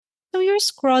you're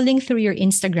scrolling through your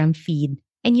Instagram feed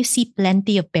and you see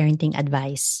plenty of parenting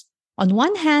advice. On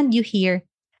one hand, you hear,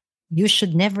 you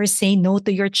should never say no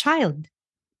to your child.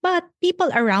 But people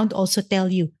around also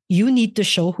tell you, you need to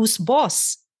show who's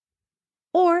boss.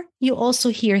 Or you also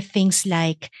hear things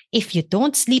like, if you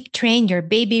don't sleep train, your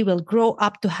baby will grow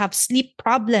up to have sleep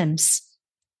problems.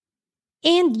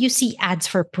 And you see ads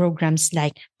for programs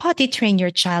like potty train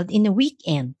your child in a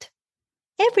weekend.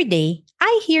 Every day,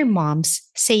 I hear moms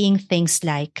saying things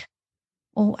like,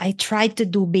 oh, I tried to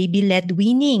do baby led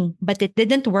weaning, but it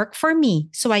didn't work for me.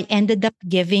 So I ended up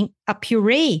giving a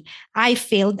puree. I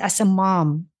failed as a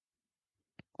mom.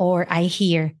 Or I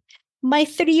hear, my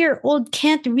 3-year-old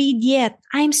can't read yet.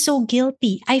 I'm so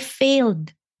guilty. I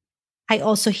failed. I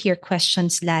also hear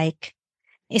questions like,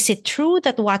 is it true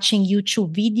that watching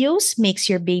YouTube videos makes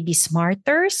your baby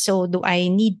smarter? So do I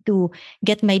need to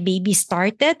get my baby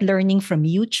started learning from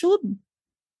YouTube?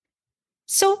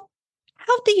 So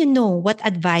how do you know what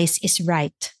advice is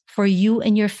right for you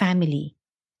and your family?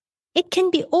 It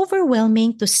can be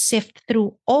overwhelming to sift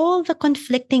through all the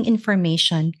conflicting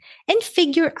information and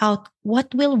figure out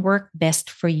what will work best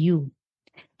for you.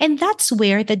 And that's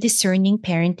where the Discerning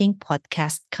Parenting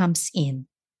podcast comes in.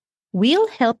 We'll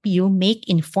help you make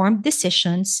informed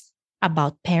decisions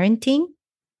about parenting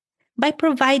by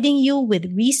providing you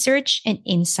with research and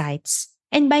insights,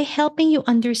 and by helping you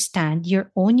understand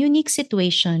your own unique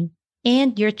situation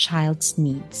and your child's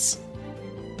needs.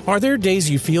 Are there days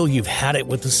you feel you've had it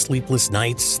with the sleepless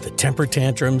nights, the temper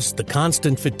tantrums, the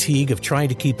constant fatigue of trying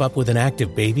to keep up with an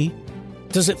active baby?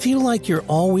 Does it feel like you're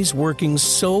always working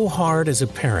so hard as a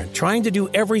parent, trying to do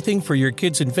everything for your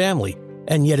kids and family,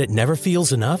 and yet it never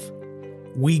feels enough?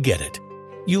 We get it.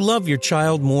 You love your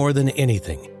child more than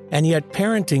anything, and yet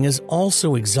parenting is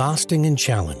also exhausting and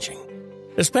challenging,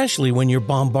 especially when you're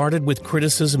bombarded with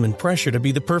criticism and pressure to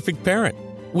be the perfect parent,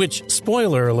 which,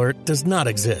 spoiler alert, does not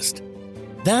exist.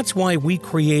 That's why we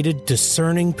created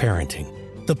Discerning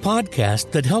Parenting, the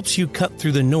podcast that helps you cut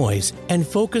through the noise and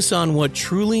focus on what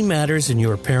truly matters in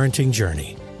your parenting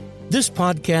journey. This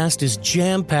podcast is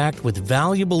jam-packed with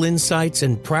valuable insights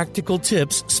and practical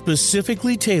tips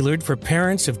specifically tailored for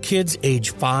parents of kids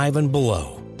age 5 and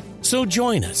below. So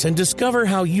join us and discover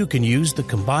how you can use the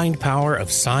combined power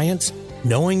of science,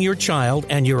 knowing your child,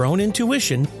 and your own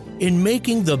intuition in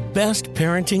making the best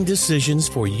parenting decisions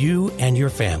for you and your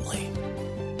family.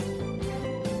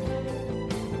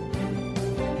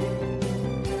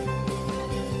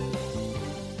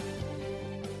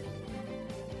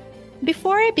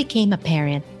 Before I became a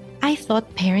parent, I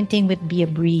thought parenting would be a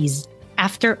breeze.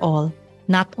 After all,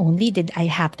 not only did I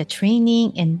have the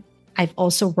training and I've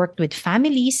also worked with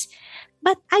families,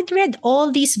 but I'd read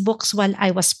all these books while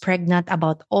I was pregnant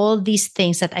about all these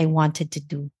things that I wanted to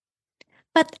do.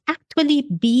 But actually,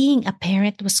 being a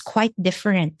parent was quite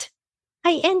different.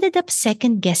 I ended up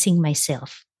second guessing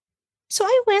myself. So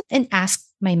I went and asked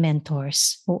my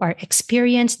mentors, who are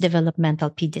experienced developmental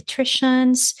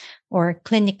pediatricians or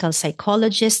clinical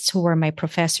psychologists who were my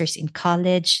professors in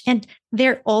college. And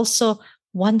they're also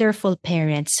wonderful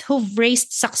parents who've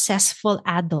raised successful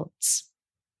adults.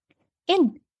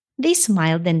 And they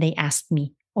smiled and they asked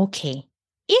me, okay,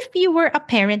 if you were a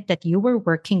parent that you were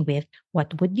working with,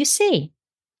 what would you say?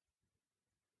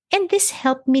 And this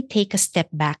helped me take a step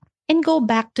back and go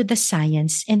back to the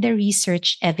science and the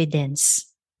research evidence.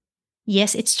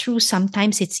 Yes, it's true.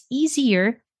 Sometimes it's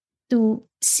easier to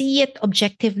see it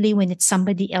objectively when it's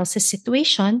somebody else's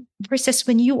situation versus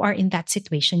when you are in that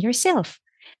situation yourself.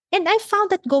 And I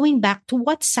found that going back to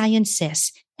what science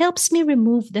says helps me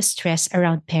remove the stress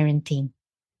around parenting.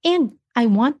 And I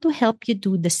want to help you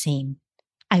do the same.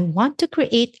 I want to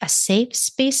create a safe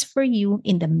space for you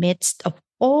in the midst of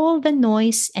all the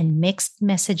noise and mixed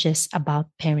messages about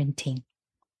parenting.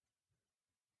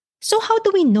 So how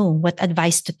do we know what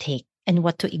advice to take and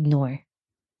what to ignore?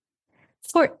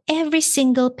 For every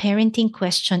single parenting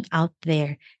question out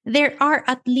there, there are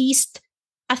at least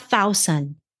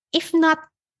 1,000, if not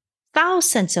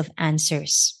thousands of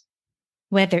answers.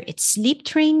 Whether it's sleep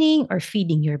training or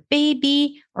feeding your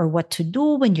baby, or what to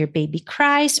do when your baby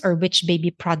cries, or which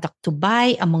baby product to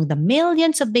buy among the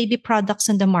millions of baby products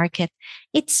on the market,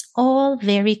 it's all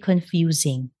very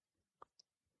confusing.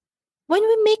 When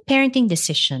we make parenting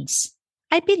decisions,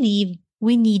 I believe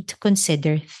we need to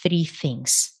consider 3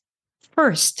 things.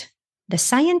 First, the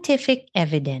scientific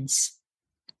evidence.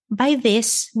 By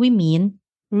this, we mean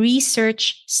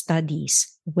research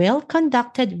studies,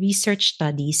 well-conducted research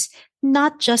studies,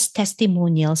 not just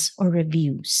testimonials or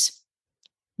reviews.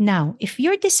 Now, if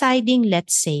you're deciding,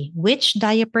 let's say, which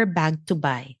diaper bag to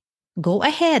buy, go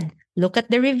ahead, Look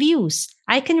at the reviews.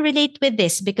 I can relate with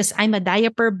this because I'm a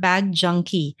diaper bag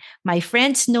junkie. My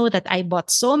friends know that I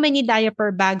bought so many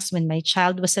diaper bags when my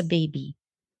child was a baby.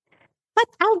 But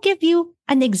I'll give you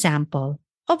an example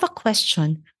of a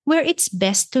question where it's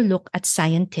best to look at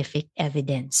scientific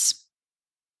evidence.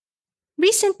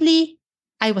 Recently,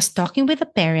 I was talking with a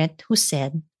parent who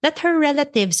said that her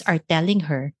relatives are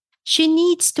telling her she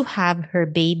needs to have her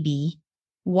baby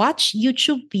watch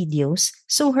YouTube videos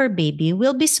so her baby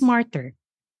will be smarter.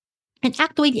 And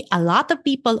actually, a lot of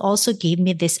people also gave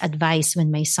me this advice when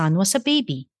my son was a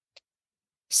baby.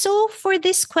 So, for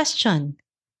this question,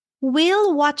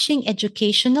 will watching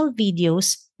educational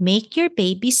videos make your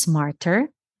baby smarter?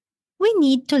 We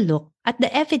need to look at the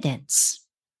evidence.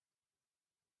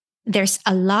 There's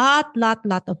a lot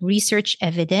of research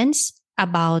evidence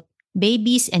about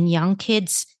babies and young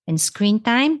kids and screen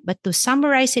time, but to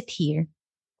summarize it here,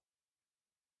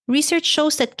 research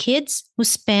shows that kids who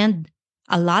spend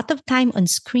a lot of time on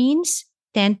screens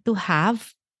tend to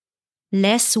have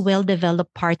less well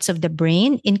developed parts of the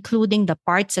brain, including the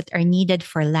parts that are needed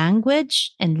for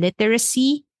language and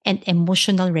literacy and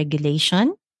emotional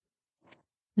regulation.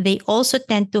 They also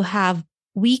tend to have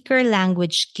weaker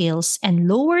language skills and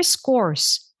lower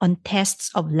scores on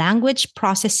tests of language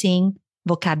processing,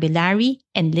 vocabulary,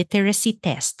 and literacy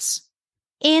tests.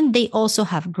 And they also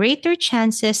have greater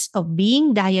chances of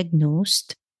being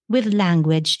diagnosed with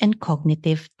language and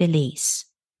cognitive delays.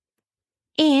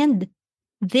 And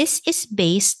this is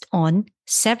based on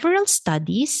several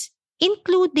studies,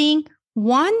 including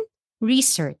one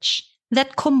research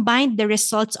that combined the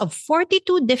results of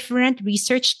 42 different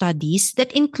research studies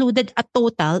that included a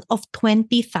total of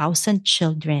 20,000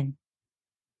 children.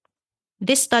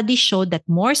 This study showed that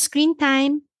more screen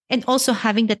time and also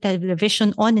having the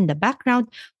television on in the background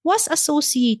was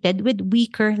associated with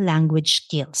weaker language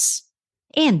skills.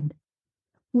 And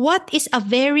what is a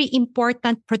very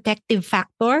important protective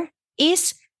factor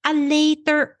is a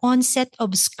later onset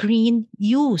of screen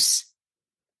use.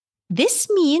 This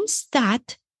means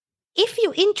that if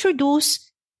you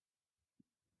introduce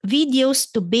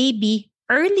videos to baby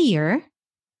earlier,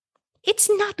 it's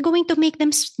not going to make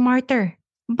them smarter,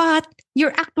 but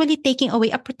you're actually taking away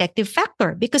a protective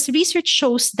factor because research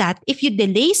shows that if you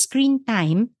delay screen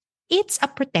time, it's a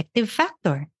protective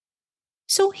factor.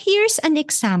 So here's an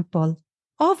example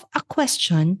of a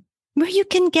question where you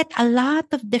can get a lot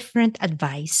of different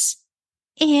advice.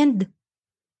 And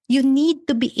you need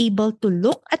to be able to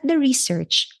look at the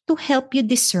research to help you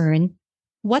discern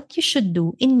what you should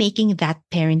do in making that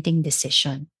parenting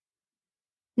decision.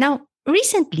 Now,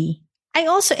 recently, I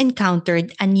also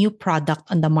encountered a new product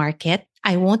on the market.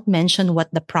 I won't mention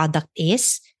what the product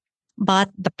is, but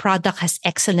the product has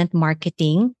excellent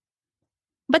marketing.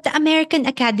 But the American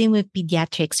Academy of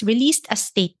Pediatrics released a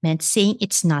statement saying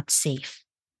it's not safe.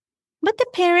 But the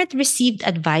parent received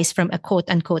advice from a quote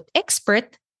unquote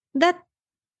expert that,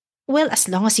 well, as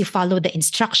long as you follow the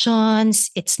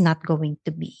instructions, it's not going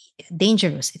to be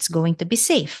dangerous. It's going to be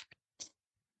safe.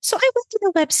 So I went to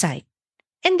the website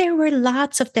and there were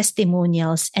lots of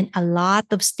testimonials and a lot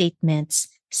of statements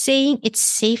saying it's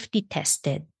safety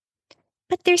tested.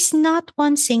 But there's not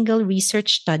one single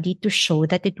research study to show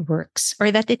that it works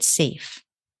or that it's safe.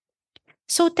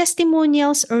 So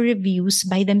testimonials or reviews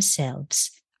by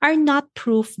themselves are not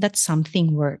proof that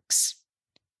something works.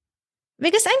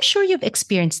 Because I'm sure you've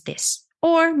experienced this,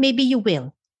 or maybe you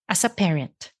will as a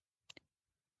parent.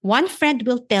 One friend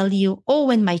will tell you, oh,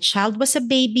 when my child was a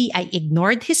baby, I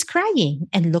ignored his crying,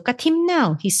 and look at him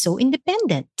now, he's so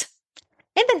independent.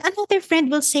 And then another friend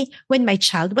will say, when my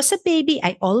child was a baby,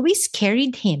 I always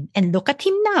carried him, and look at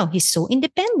him now, he's so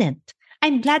independent.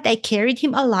 I'm glad I carried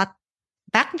him a lot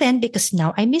back then because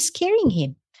now I miss carrying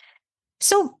him.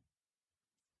 So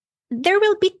there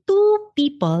will be two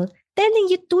people telling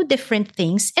you two different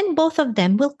things, and both of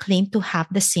them will claim to have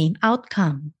the same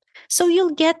outcome. So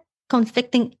you'll get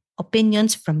conflicting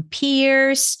opinions from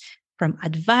peers, from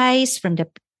advice, from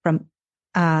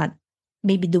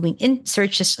maybe doing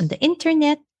searches on the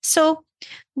internet. So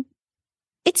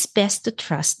it's best to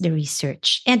trust the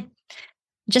research. And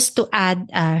just to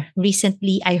add,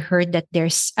 recently I heard that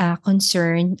there's a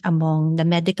concern among the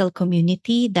medical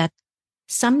community that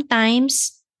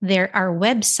sometimes there are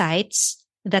websites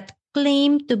that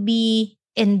claim to be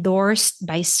endorsed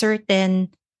by certain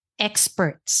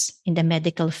experts in the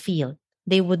medical field.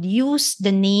 They would use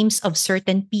the names of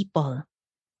certain people,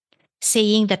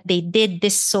 saying that they did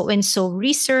this so and so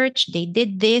research, they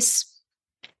did this,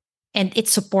 and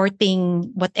it's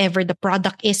supporting whatever the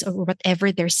product is or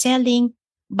whatever they're selling,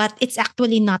 but it's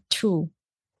actually not true.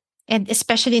 And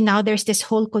especially now, there's this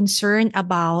whole concern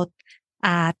about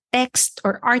text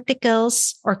or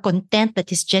articles or content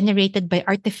that is generated by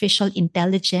artificial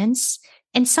intelligence.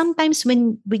 And sometimes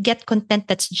when we get content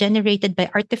that's generated by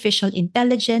artificial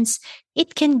intelligence,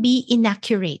 it can be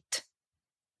inaccurate.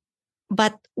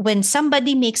 But when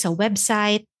somebody makes a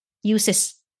website,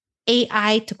 uses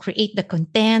AI to create the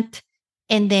content,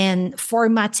 and then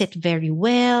formats it very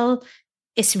well,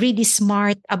 is really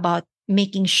smart about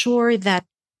making sure that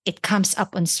it comes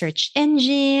up on search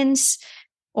engines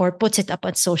or puts it up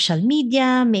on social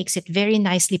media, makes it very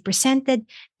nicely presented,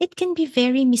 it can be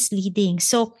very misleading.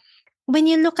 So when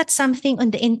you look at something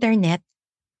on the internet,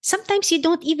 sometimes you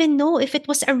don't even know if it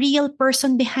was a real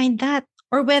person behind that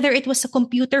or whether it was a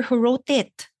computer who wrote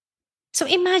it. So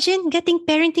imagine getting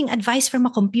parenting advice from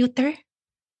a computer.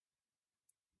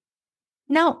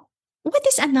 Now, what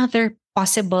is another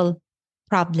possible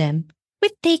problem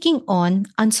with taking on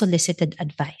unsolicited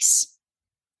advice?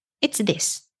 It's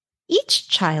this: each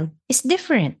child is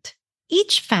different,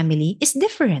 each family is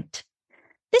different.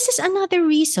 This is another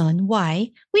reason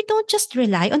why we don't just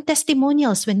rely on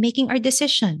testimonials when making our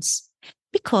decisions,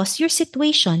 because your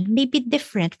situation may be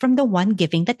different from the one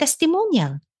giving the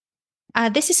testimonial.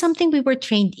 This is something we were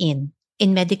trained in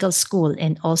medical school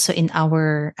and also in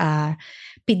our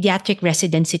pediatric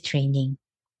residency training.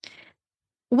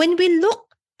 When we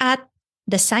look at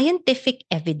the scientific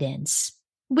evidence,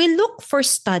 we look for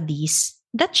studies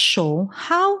that show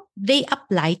how they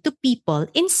apply to people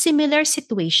in similar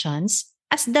situations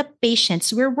as the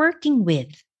patients we're working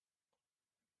with.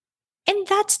 And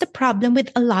that's the problem with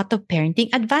a lot of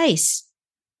parenting advice.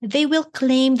 They will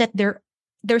claim that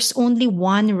there's only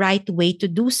one right way to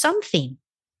do something.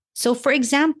 So, for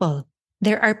example,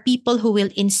 there are people who will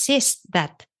insist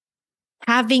that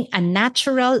having a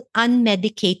natural,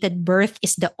 unmedicated birth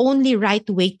is the only right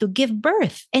way to give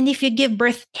birth. And if you give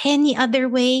birth any other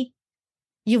way,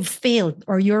 you've failed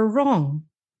or you're wrong.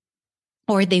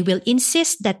 Or they will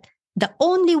insist that the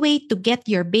only way to get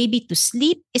your baby to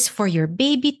sleep is for your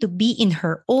baby to be in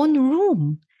her own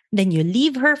room. Then you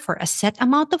leave her for a set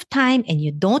amount of time and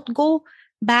you don't go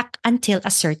back until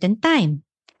a certain time.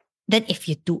 Then if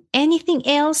you do anything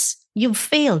else, you've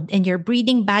failed and you're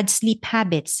breeding bad sleep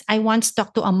habits. I once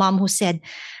talked to a mom who said,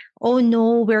 "Oh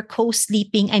no, we're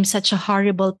co-sleeping. I'm such a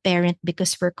horrible parent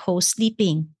because we're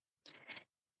co-sleeping."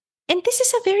 And this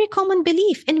is a very common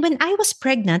belief. And when I was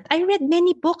pregnant, I read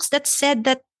many books that said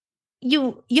that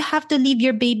you have to leave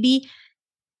your baby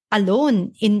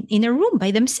alone in a room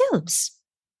by themselves,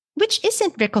 which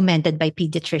isn't recommended by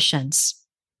pediatricians.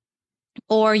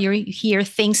 Or you hear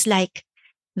things like,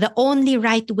 the only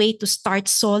right way to start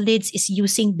solids is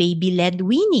using baby-led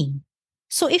weaning.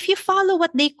 So if you follow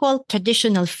what they call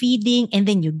traditional feeding and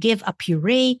then you give a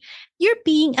puree, you're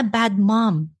being a bad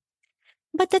mom.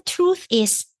 But the truth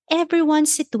is,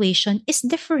 everyone's situation is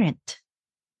different.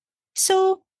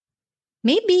 So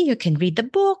maybe you can read the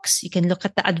books, you can look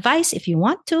at the advice if you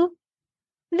want to.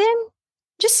 Then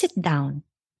just sit down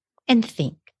and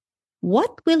think,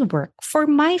 what will work for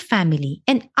my family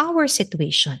and our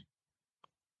situation?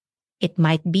 It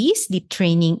might be sleep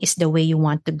training is the way you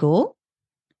want to go,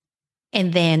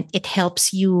 and then it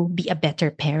helps you be a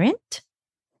better parent.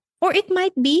 Or it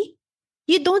might be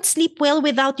you don't sleep well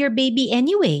without your baby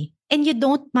anyway, and you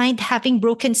don't mind having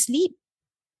broken sleep.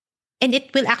 And it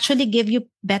will actually give you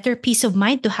better peace of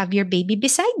mind to have your baby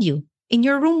beside you, in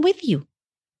your room with you.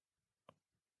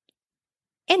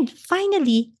 And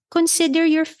finally, consider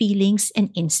your feelings and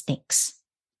instincts.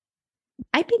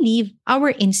 I believe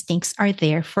our instincts are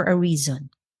there for a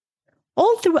reason.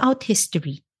 All throughout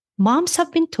history, moms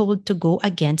have been told to go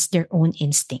against their own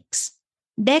instincts.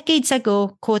 Decades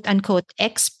ago, quote unquote,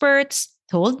 experts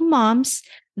told moms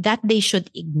that they should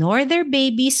ignore their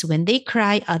babies when they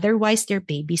cry, otherwise, their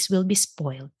babies will be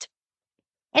spoiled.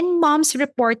 And moms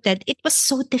reported it was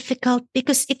so difficult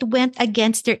because it went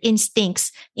against their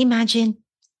instincts. Imagine,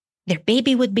 their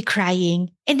baby would be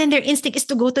crying, and then their instinct is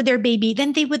to go to their baby.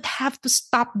 Then they would have to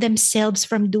stop themselves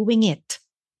from doing it.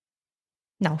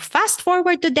 Now, fast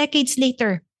forward to decades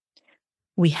later.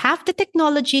 We have the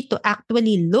technology to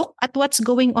actually look at what's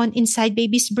going on inside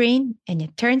baby's brain, and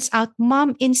it turns out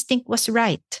mom instinct was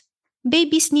right.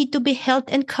 Babies need to be held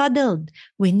and cuddled.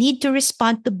 We need to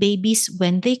respond to babies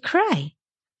when they cry.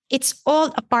 It's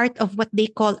all a part of what they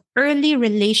call early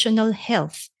relational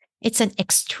health. It's an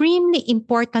extremely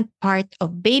important part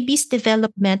of baby's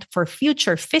development for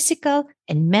future physical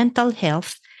and mental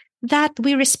health that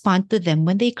we respond to them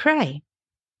when they cry.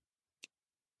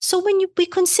 So when we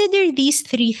consider these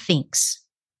three things,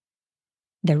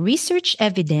 the research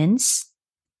evidence,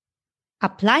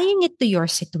 applying it to your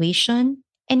situation,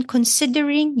 and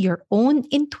considering your own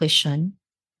intuition,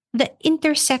 The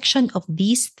intersection of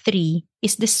these three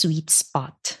is the sweet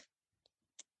spot.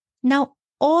 Now,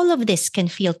 all of this can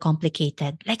feel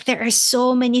complicated. Like there are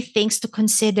so many things to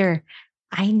consider.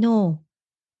 I know.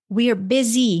 We're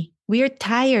busy. We're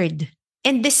tired.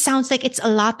 And this sounds like it's a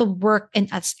lot of work and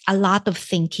it's a lot of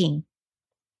thinking.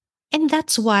 And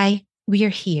that's why we're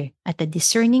here at the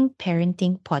Discerning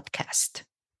Parenting Podcast.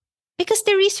 Because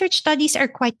the research studies are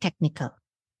quite technical.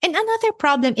 And another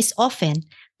problem is often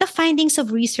the findings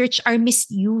of research are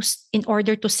misused in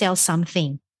order to sell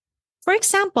something. For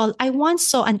example, I once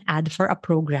saw an ad for a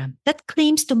program that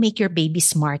claims to make your baby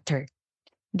smarter.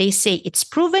 They say it's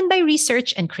proven by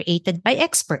research and created by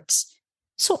experts.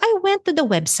 So I went to the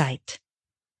website.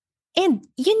 And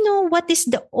you know what is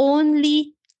the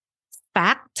only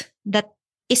fact that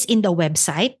is in the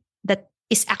website that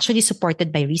is actually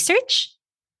supported by research?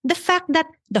 The fact that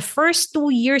the first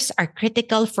 2 years are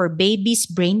critical for baby's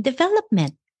brain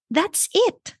development. That's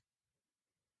it.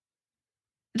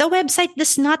 The website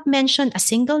does not mention a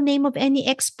single name of any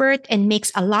expert and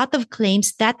makes a lot of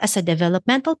claims that as a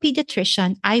developmental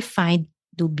pediatrician, I find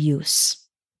dubious.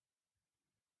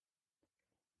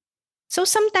 So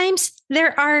sometimes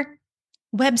there are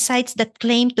websites that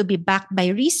claim to be backed by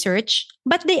research,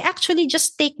 but they actually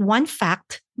just take one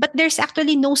fact, but there's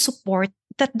actually no support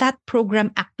that that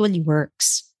program actually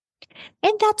works.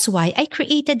 And that's why I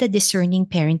created the Discerning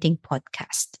Parenting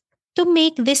Podcast, to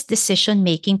make this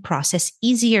decision-making process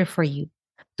easier for you,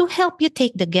 to help you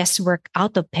take the guesswork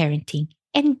out of parenting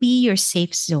and be your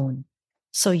safe zone.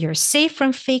 So you're safe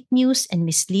from fake news and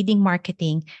misleading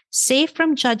marketing, safe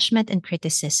from judgment and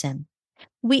criticism.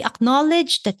 We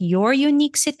acknowledge that your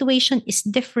unique situation is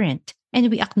different,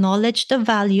 and we acknowledge the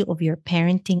value of your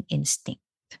parenting instinct.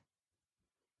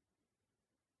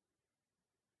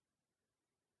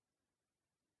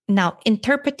 Now,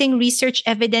 interpreting research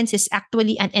evidence is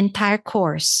actually an entire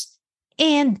course,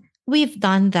 and we've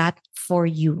done that for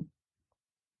you.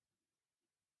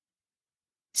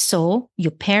 So you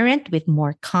parent with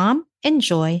more calm and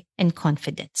joy and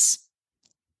confidence.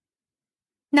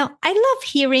 Now, I love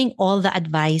hearing all the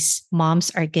advice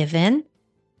moms are given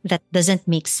that doesn't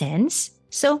make sense.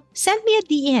 So send me a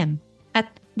DM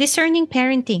at Discerning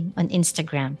Parenting on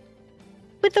Instagram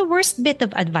with the worst bit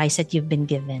of advice that you've been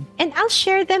given. And I'll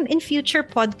share them in future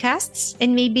podcasts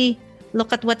and maybe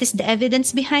look at what is the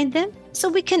evidence behind them so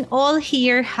we can all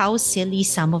hear how silly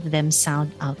some of them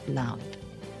sound out loud.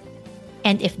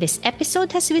 And if this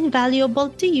episode has been valuable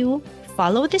to you,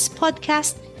 follow this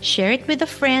podcast, share it with a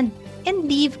friend, and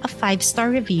leave a 5-star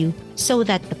review so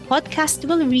that the podcast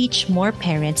will reach more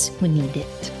parents who need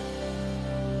it.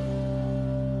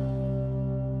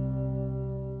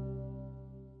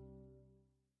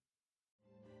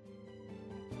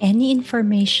 Any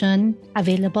information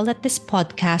available at this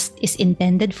podcast is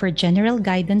intended for general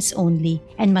guidance only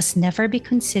and must never be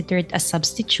considered a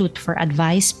substitute for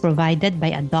advice provided by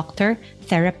a doctor,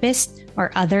 therapist,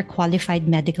 or other qualified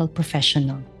medical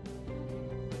professional.